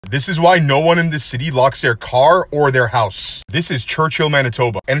This is why no one in this city locks their car or their house. This is Churchill,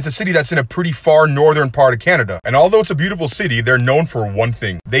 Manitoba, and it's a city that's in a pretty far northern part of Canada. And although it's a beautiful city, they're known for one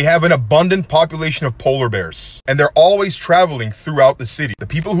thing. They have an abundant population of polar bears, and they're always traveling throughout the city. The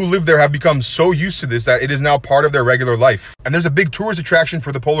people who live there have become so used to this that it is now part of their regular life. And there's a big tourist attraction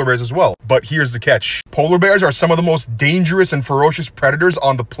for the polar bears as well. But here's the catch. Polar bears are some of the most dangerous and ferocious predators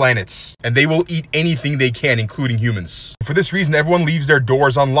on the planet, and they will eat anything they can, including humans. For this reason, everyone leaves their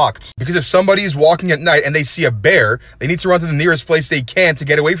doors unlocked, because if somebody is walking at night and they see a bear, they need to run to the nearest place they can to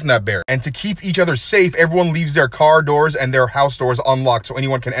get away from that bear. And to keep each other safe, everyone leaves their car doors and their house doors unlocked so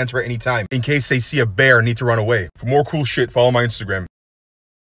anyone can enter at any time, in case they see a bear and need to run away. For more cool shit, follow my Instagram.